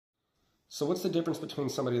So what's the difference between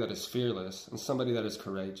somebody that is fearless and somebody that is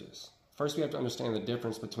courageous? First, we have to understand the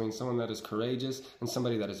difference between someone that is courageous and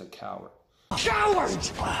somebody that is a coward. Coward!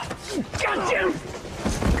 Goddamn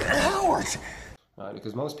coward! Right?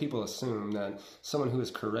 Because most people assume that someone who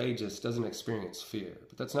is courageous doesn't experience fear,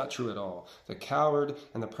 but that's not true at all. The coward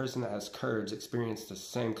and the person that has courage experience the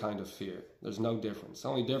same kind of fear. There's no difference. The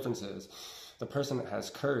only difference is the person that has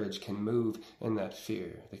courage can move in that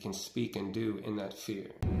fear. They can speak and do in that fear.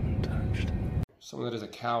 Someone that is a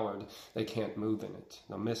coward, they can't move in it.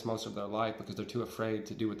 They'll miss most of their life because they're too afraid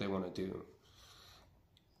to do what they want to do.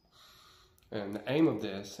 And the aim of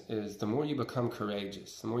this is the more you become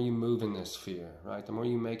courageous, the more you move in this fear, right? The more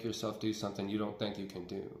you make yourself do something you don't think you can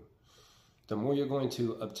do, the more you're going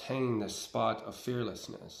to obtain this spot of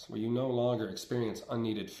fearlessness where you no longer experience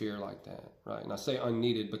unneeded fear like that, right? And I say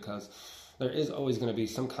unneeded because there is always going to be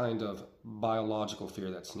some kind of biological fear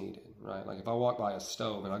that's needed, right? Like if I walk by a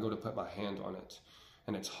stove and I go to put my hand on it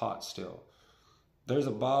and it's hot still, there's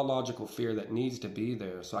a biological fear that needs to be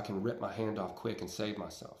there so I can rip my hand off quick and save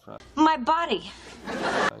myself, right? My body.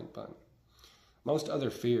 Right? But most other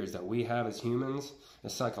fears that we have as humans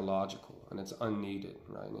is psychological and it's unneeded,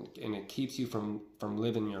 right? And it keeps you from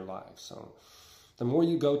living your life. So the more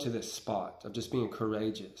you go to this spot of just being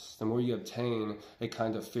courageous, the more you obtain a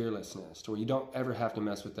kind of fearlessness to where you don't ever have to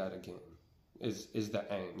mess with that again, is the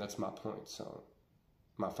aim. That's my point. So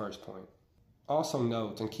my first point. Also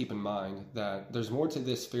note and keep in mind that there's more to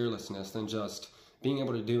this fearlessness than just being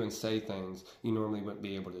able to do and say things you normally wouldn't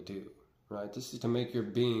be able to do, right? This is to make your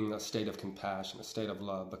being a state of compassion, a state of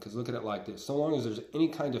love, because look at it like this. So long as there's any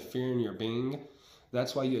kind of fear in your being,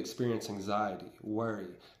 that's why you experience anxiety,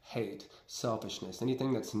 worry, hate, selfishness,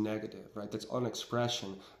 anything that's negative, right? That's an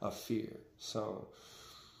expression of fear. So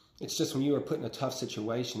it's just when you are put in a tough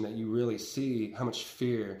situation that you really see how much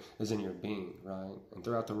fear is in your being, right? And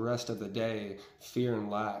throughout the rest of the day, fear and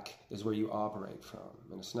lack is where you operate from.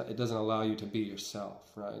 And it doesn't allow you to be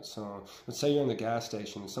yourself, right? So let's say you're in the gas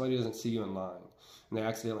station and somebody doesn't see you in line and they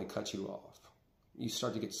accidentally cut you off. You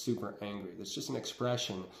start to get super angry. That's just an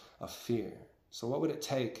expression of fear. So what would it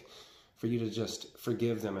take for you to just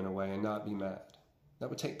forgive them in a way and not be mad? That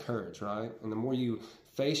would take courage, right? And the more you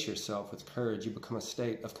face yourself with courage, you become a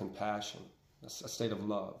state of compassion, a state of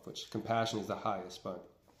love, which compassion is the highest, but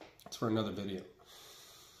it's for another video.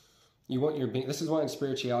 You want your being, this is why in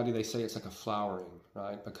spirituality they say it's like a flowering,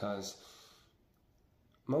 right? Because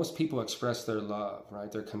most people express their love,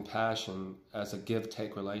 right? Their compassion as a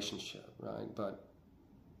give-take relationship, right? But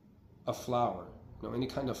a flower, any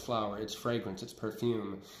kind of flower, its fragrance, its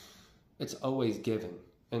perfume, it's always given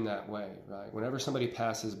in that way, right? Whenever somebody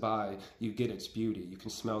passes by, you get its beauty. You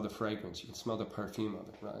can smell the fragrance. You can smell the perfume of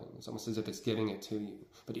it, right? It's almost as if it's giving it to you.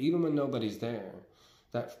 But even when nobody's there,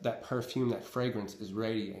 that perfume, that fragrance is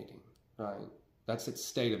radiating, right? That's its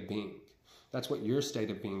state of being. That's what your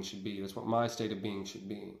state of being should be. That's what my state of being should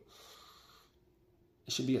be.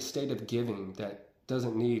 It should be a state of giving that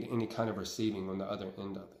doesn't need any kind of receiving on the other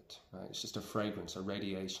end of it, right? It's just a fragrance, a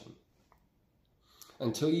radiation.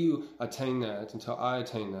 Until you attain that, until I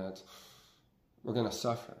attain that, we're going to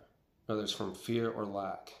suffer, whether it's from fear or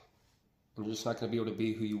lack. And you're just not going to be able to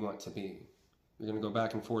be who you want to be. You're going to go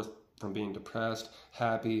back and forth from being depressed,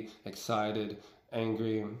 happy, excited,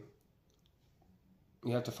 angry.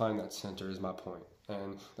 You have to find that center is my point.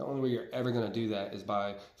 And the only way you're ever going to do that is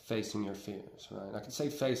by facing your fears, right? I could say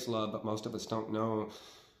face love, but most of us don't know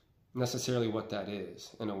necessarily what that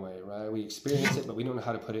is in a way, right? We experience it, but we don't know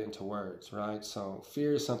how to put it into words, right? So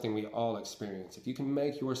fear is something we all experience. If you can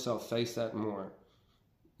make yourself face that more,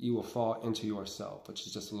 you will fall into yourself, which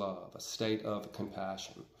is just love, a state of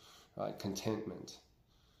compassion, right? Contentment.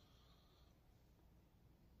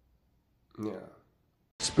 Yeah.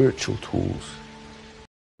 Spiritual tools